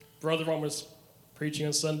Brother Ron was preaching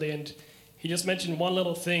on Sunday, and he just mentioned one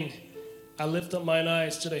little thing. I lift up mine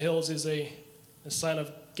eyes to the hills is a sign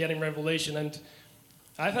of getting revelation. And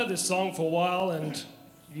I've had this song for a while, and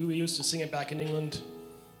we used to sing it back in England.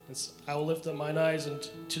 It's, I will lift up mine eyes and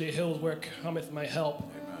to the hills where cometh my help.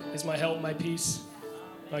 Amen. Is my help, my peace,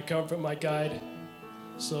 my comfort, my guide.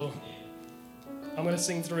 So I'm going to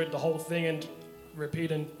sing through it, the whole thing, and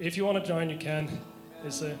repeat. And if you want to join, you can.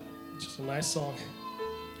 It's just a nice song.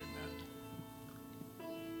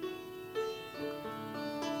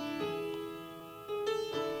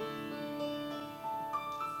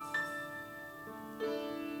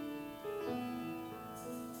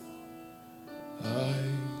 I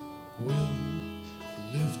will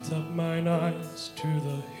lift up mine eyes to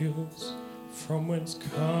the hills, from whence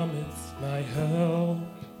cometh my help.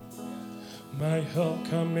 My help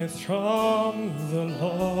cometh from the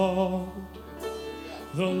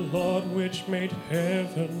Lord which made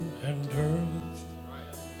heaven and earth.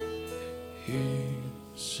 He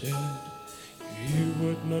said he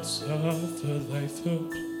would not suffer thy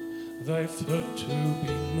foot to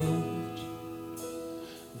be moved.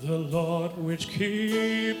 The Lord which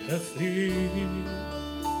keepeth thee,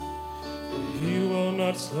 he will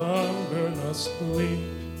not slumber nor sleep.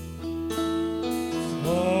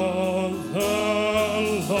 For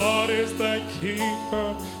the Lord is thy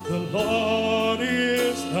keeper, the Lord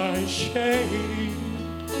is thy shade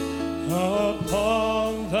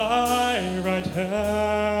upon thy right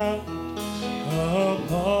hand,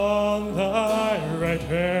 upon thy right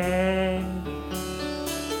hand.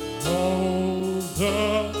 Oh,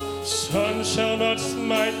 the sun shall not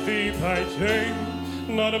smite thee by day,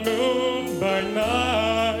 nor the moon by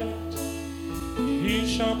night. He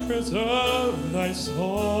shall preserve thy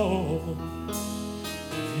soul,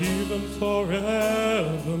 even forevermore.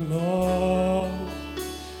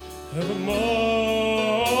 Evermore,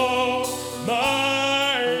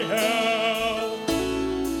 my help,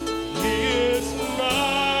 he is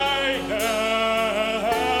my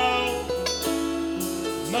help,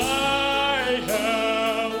 my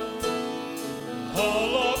help.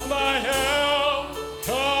 All of my help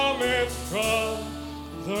cometh from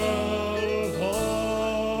the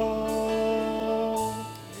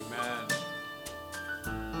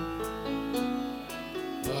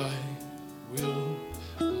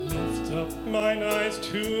mine eyes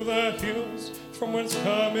to the hills, from whence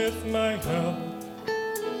cometh my help.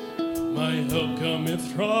 My help cometh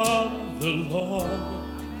from the Lord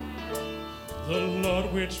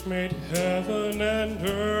which made heaven and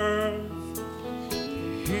earth.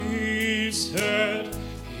 He said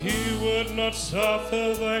he would not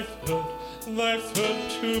suffer thy foot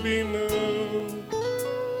to be moved.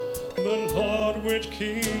 The Lord which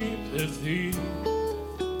keepeth thee,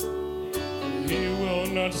 he will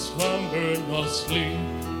not slumber nor sleep.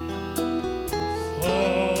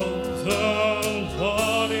 For the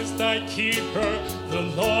Lord is thy keeper, the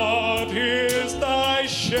Lord is thy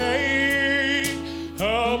shade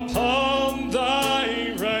upon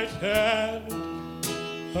thy right hand,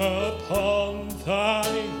 upon thy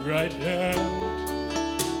right hand.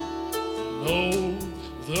 No,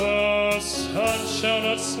 the sun shall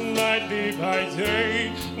not smite thee by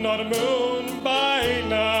day, nor the moon by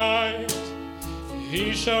night.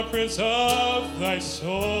 He shall preserve thy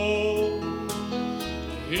soul,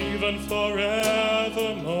 even forevermore,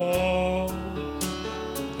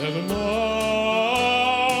 evermore.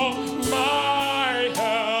 My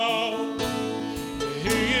help,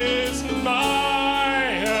 he is my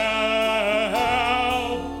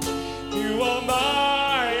help. You are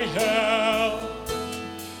my help.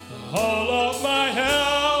 All of my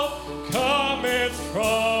help cometh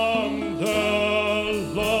from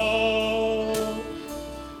the Lord.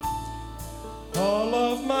 All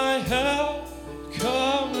of my help